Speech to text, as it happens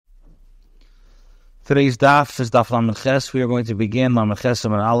Today's daf is daf Lamed Ches. We are going to begin Lamed Ches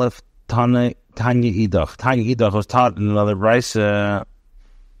and Aleph Tanya Idach. Tanya Idach was taught in another brayse.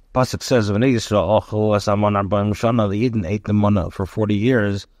 Pasuk says, "When Yisrael ochlu as amon arba'im shana," the Yidden ate the manna for 40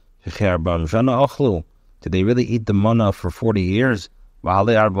 years. Arba'im shana ochlu. Did they really eat the manna for 40 years?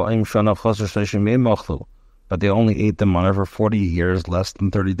 V'halei arba'im shana chosar shleishim yom ochlu. But they only ate the manna for 40 years, less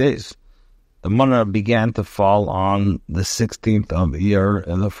than 30 days. The manna began to fall on the 16th of the year,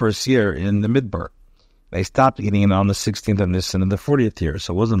 in the first year in the Midbar. They stopped eating it on the 16th of Nisan in the 40th year,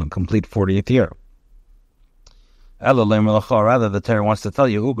 so it wasn't a complete 40th year. Rather, the Torah wants to tell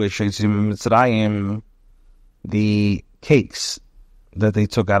you, the cakes that they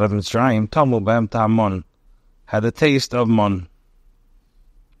took out of Mitzrayim, Tamu Bam Tamon, had a taste of mon.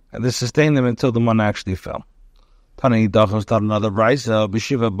 And this sustained them until the mon actually fell. Tani Dachos taught another brayse,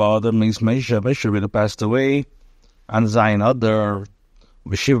 B'Shiva Ba'adar means Mesha. Mesha really passed away on Zayin Adar.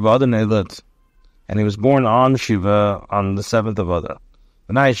 B'Shiva Ba'adar Neilot. And he was born on Shiva on the 7th of Adar.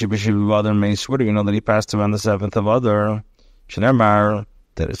 The night Shiva Ba'adar means, where do you know that he passed away on the 7th of Adar? Shenemar,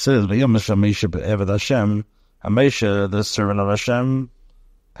 that it says, V'yom Mesha Eved Hashem, Mesha, the servant of Hashem,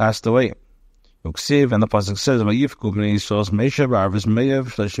 passed away. Uksiv, and the pasuk says, V'yifku b'nei Yisrael Mesha b'arvis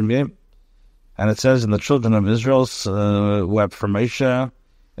meyev shleshim yom. And it says, and the children of Israel wept for Mesha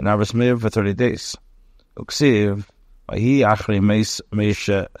and Arvis meyev for 30 days. Uksiv, V'hi achri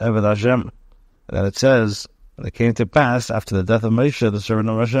Mesha Eved Hashem. And then it says, and it came to pass after the death of Mesha, the servant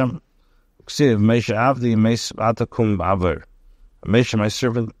of Hashem. Uksiv, Mesha Avdi, Mesha Atakum Ba'aver. Mesha, my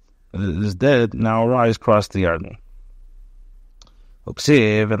servant, is dead, now arise, cross the Yarden.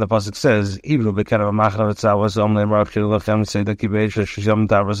 Uksiv, and the pasuk says, Ibnu B'Kedav Machar Tzavas Omle Marachil Lachem Tzedek Yibeish Shisham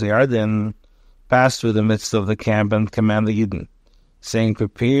Tavras Yarden, passed through the midst of the camp and command the Yidden, saying,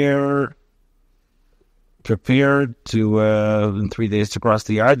 prepare to in 3 days to cross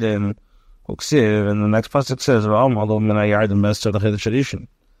the Yarden. Uksiv, and the next pasuk says, and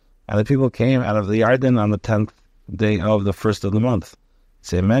the people came out of the Yarden on the 10th day of the first of the month.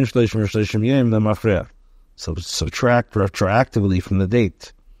 So subtract retroactively from the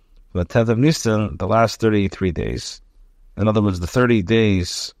date, from the 10th of Nisan, the last 33 days. In other words, the 30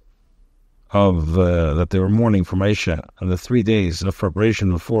 days of that they were mourning for Mesha, and the 3 days of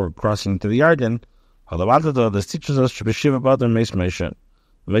preparation before crossing to the Yarden. This teaches us to be Shiva Ba'adar Meis Mesha.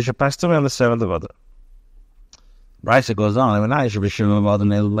 Mesha passed away on the 7th of Adar. Brayse goes on, where did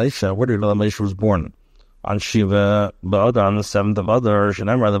Mesha was born? On Shiva Ba'adar, on the 7th of Adar.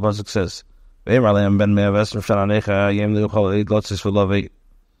 Shenemar, the pasuk says,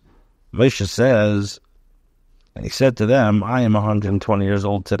 Mesha says, and he said to them, I am 120 years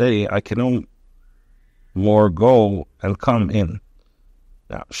old today, I can no more go and come in.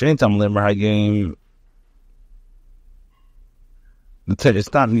 Now,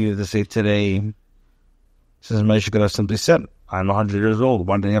 it's not needed to say today. Since Mesha could have simply said, I'm 100 years old.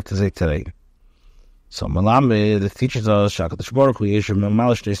 Why do you have to say today? So Malamed, it teaches us, it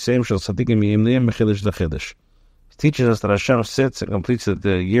teaches us that Hashem sits and completes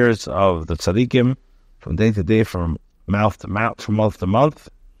the years of the tzaddikim from day to day, from mouth to mouth, from month to month.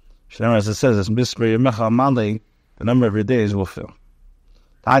 As it says, the number of your days will fill.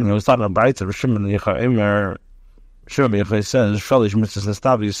 Tanya was talking about it. Shimon says, Shalish mitzvahs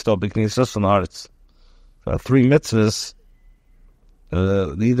nestavi still b'knisas on the hearts. 3 mitzvahs,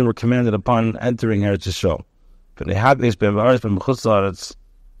 either were commanded upon entering Eretz Yisrael. But they had these b'chutz,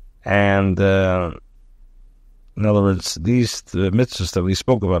 and in other words, these mitzvahs that we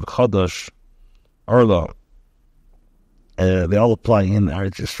spoke about, Chodesh, Orla, they all apply in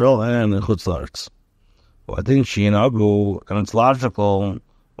Eretz Yisrael and in Chutz La'aretz. Well, I think and it's logical.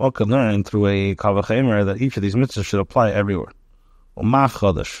 One can learn through a kavachemer that each of these mitzvahs should apply everywhere. Ma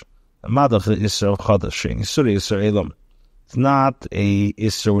Chodesh, Madach Isser Chodesh, Isuri Isser Elam. It's not a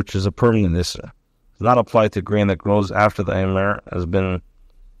Isser which is a permanent Isser. It's not applied to grain that grows after the Emer has been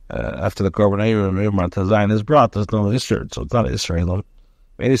after the Korban Emer Tazayin is brought. There's no Isser, so it's not Isser Elam.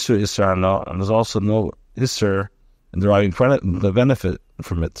 Isser Isser no, and there's also no Isser in deriving the benefit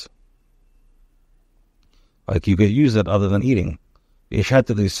from it. Like you could use it other than eating. And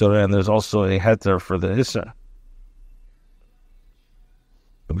there's also a heter for the Isser.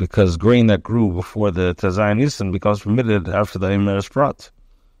 Because grain that grew before the Tazayin Nisan becomes permitted after the Emer is brought.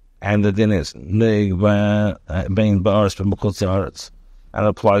 And the din is, and it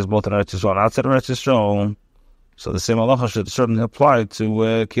applies both in Eretz Yisrael and outside of Eretz Yisrael. So the same halacha should certainly apply to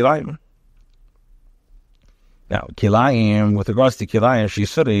Kilayim. Now, Kilayim, with regards to Kilayim, she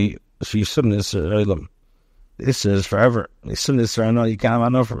shouldn't Isser Elam. This is forever. As soon as I know, you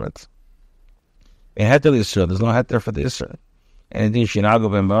can't know from it. In Heter Yisrael, there's no Heter for the Isra. Anything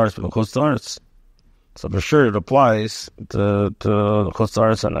Shinago Ben Baris, Ben Chutz La'aretz. So for sure it applies to Chutz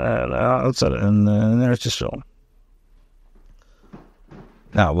La'aretz and outside and Eretz Yisrael.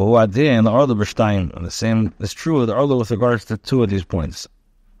 Now, but the Orla B'Shtayim, and the same is true with Orla with regards to two of these points.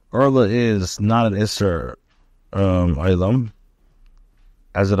 Orla is not an Isser Olam,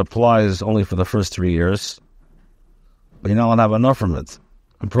 as it applies only for the first 3 years, but you're not allowed to have enough from it.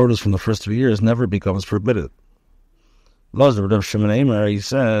 And produce from the first 3 years never becomes forbidden. Lazar Rav Shimon Eimer, he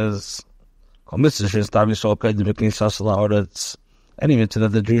says, any mitzvah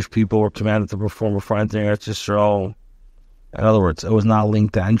that the Jewish people were commanded to perform before entering Eretz Yisrael. In other words, it was not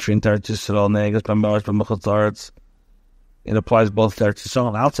linked to entry into Eretz Yisrael. It applies both to Eretz Yisrael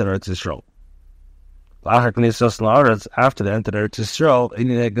and outside Eretz Yisrael. After they entered Eretz Yisrael,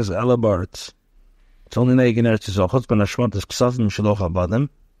 it's only neg in Eretz Yisrael,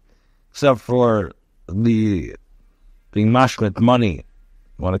 except for the being mashmit money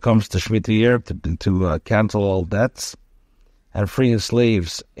when it comes to Shemitah year to cancel all debts and freeing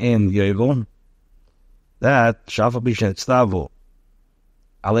slaves in Yovel. That Shafa Bishet Stavu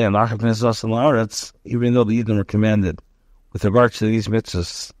Alei Anachim Nizas and La'aretz, even though the Yidden were commanded with regards to these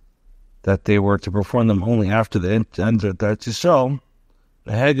mitzvahs that they were to perform them only after they entered Eretz Yisrael,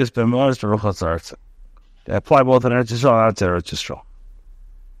 the Heges B'Moris to Ruchas Aretz. They apply both in Eretz Yisrael and outside Eretz Yisrael.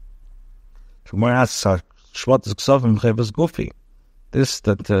 Gemara asks, Shvatas Ksavim Chevas Gufi. This,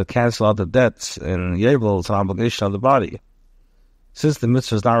 that to cancel out the debts in Yovel is an obligation of the body. Since the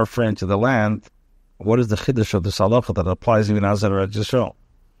mitzvah is not referring to the land, what is the chiddush of the halacha that applies even outside of Eretz Yisrael?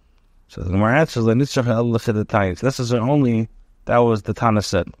 So the Gemara answers, this is only, that was the Tana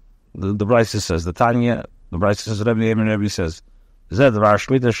said. The Brisa says, the Tanya, the Brisa says, Rebbe says, the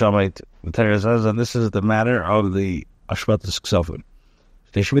Torah says, and this is the matter of the Ashmatas Ksafim.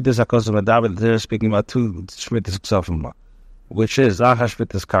 The Shmitas HaKosov David, they're speaking about two Shmitas Ksafim, which is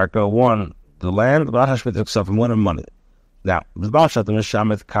Shmitas Karka, one, the land, Shmitas Ksafim, one, and money. Now, when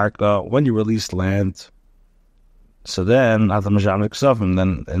you release land, so then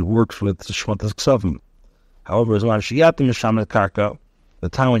then it works with Shmatas Ksavim. However, the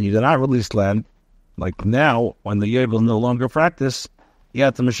time when you did not release land, like now, when the Yovel is no longer practice, we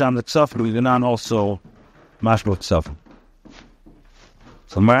do not also mashmut Ksavim.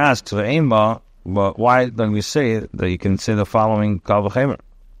 So the Gemara asks, but why don't we say that you can say the following Kal V'chemer?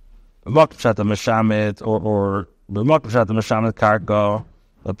 Or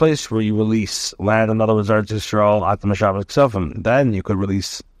the place where you release land, in other words, Eretz Yisrael, at the Meshamet Ksavim, then you could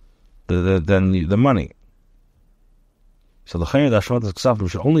release the money. So the Chayyim Dashmatas Ksavim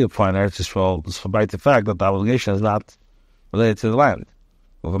should only apply in Eretz Yisrael, despite the fact that the obligation is not related to the land.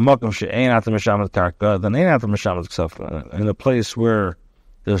 If a Makam she'ein at the Meshamet Karka, then ain't at the Meshamet Ksavim. In a place where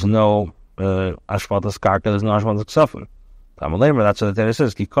there's no Ashmatas Karka, there's no Ashmatas Ksavim. That's what the Torah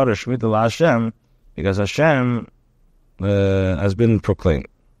says, Ki Kodesh Shmita LaHashem, because Hashem has been proclaimed.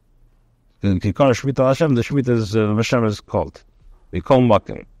 The Shemitah is Hashem is called. We call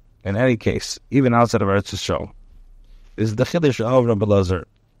Makim. In any case, even outside of Eretz Yisrael, is the Chiddush of Rabbi Lazar.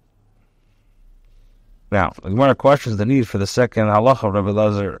 Now, the Gemara questions the need for the second halacha of Rabbi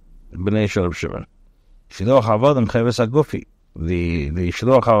Lazar b'nei Shel Shimon. Shiloch Avodim Cheves Agufi. The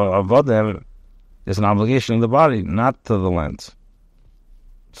Shiloch Avodim is an obligation of the body, not to the land.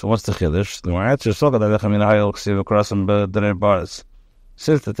 So what's the Chiddush? The Gemara answers,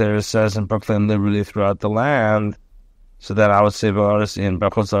 since the Torah says and proclaim liberty throughout the land, so that I would say Ba'aretz in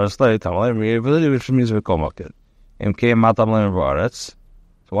B'chutz La'aretz, which means we call Makid.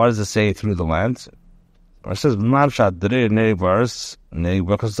 So why does it say through the land? It says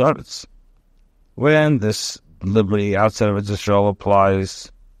when this liberty outside of Israel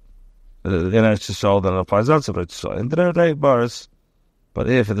applies in Israel, then it applies outside of Israel. But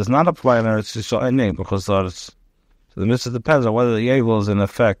if it does not apply in Eretz Yisrael, because so the mitzvah depends on whether the Yovel is in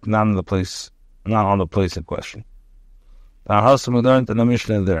effect not on the place in question. Now, also we learned in the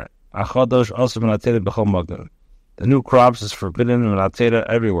Mishnah there, the new crops is forbidden in Atera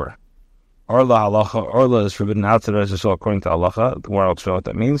everywhere. Orla is forbidden outside Eretz Yisrael according to halacha. The Gemara will explain what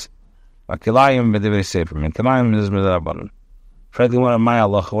that means. Kilayim b'divrei sefer. Kilayim is midrabanan. Frankly,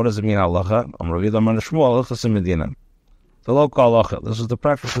 what does it mean halacha? The local halacha. This is the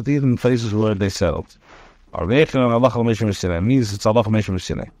practice of even places where they settled. It means it's halacha meishim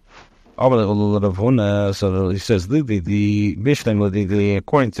Sinai. So he says the Mishnah,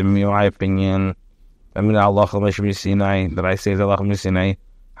 according to me, my opinion, halacha meishim Sinai, that I say halacha meishim Sinai,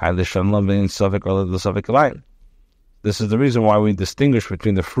 this is the reason why we distinguish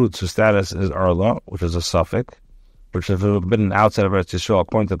between the fruits whose status is arla, which is a suffix, which have been outside of Eretz Yisrael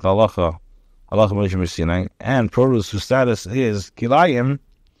according to the halacha Meishim Sinai, and produce whose status is kilayim,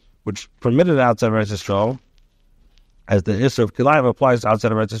 which permitted outside of Eretz Yisrael, as the Isser of Kilayim applies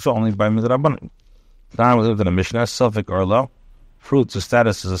outside of Eretz Yisrael only by Midrabanan. Now we lived in a Mishnah, Suffolk Orlo, fruits, the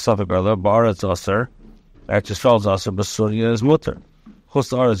status is a Suffolk Orlo, Ba'aretz Aser, Eretz Yisrael is Aser, Basuria is Mutter. Chus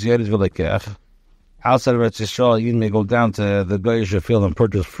Aretz Yerid V'lekech. Outside of Eretz Yisrael, you may go down to the Goyish field and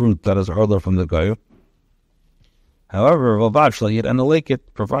purchase fruit that is Orlo from the Goy. However, V'lvav Shal Yid and the lake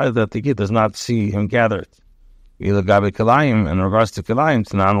it, provided that the Yid does not see him gather it. Either Gabi Kilayim, in regards to Kilayim,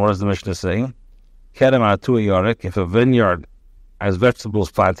 Tanan, what does the Mishnah say? Kedem Atu Yorik, if a vineyard has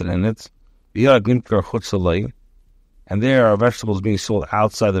vegetables planted in it, and there are vegetables being sold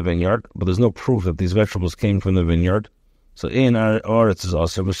outside the vineyard, but there's no proof that these vegetables came from the vineyard. So in Oretz is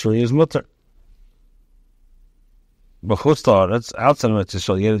also Bashuri is mutter. But Oretz, outside of Eretz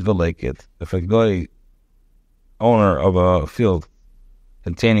Yisrael, Yerid V'lekit, if a guy, owner of a field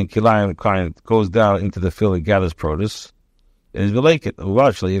containing Kilayim kind, goes down into the field and gathers produce, it is V'lekit,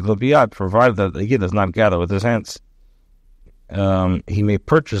 provided that the Yid does not gather with his hands. He may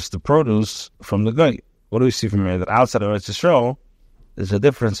purchase the produce from the guy. What do we see from here? That outside of Eretz Yisrael, there's a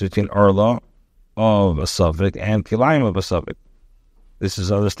difference between Orla of a suffix and Kilayim of a suffix. This is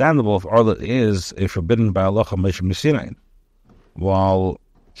understandable if Orla is a forbidden by Allah Moshe Messinain, while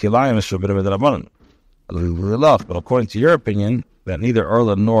Kilayim is forbidden by the Rabbanan. But according to your opinion, that neither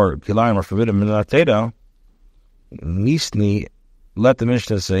Orla nor Kilayim are forbidden by the Teda, Nisni, let the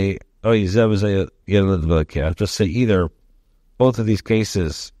Mishnah say, just say either both of these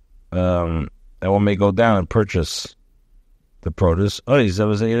cases, that one may go down and purchase the produce, or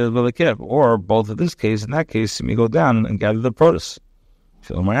both of this case, in that case, you may go down and gather the produce.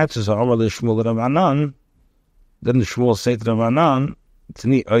 So my answer is, then the Shmuel say to the Ranan,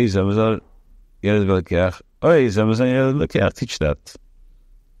 teach that.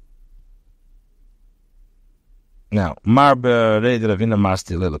 Now, Mar Beredavina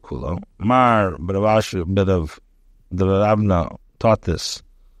Masti Lelakulo, Mar Beravashu Bedav the Rabna taught this.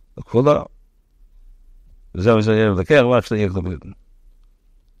 The Kula,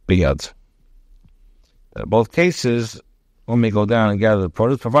 both cases, one may go down and gather the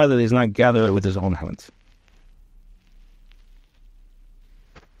produce, provided he's not gathered it with his own hands.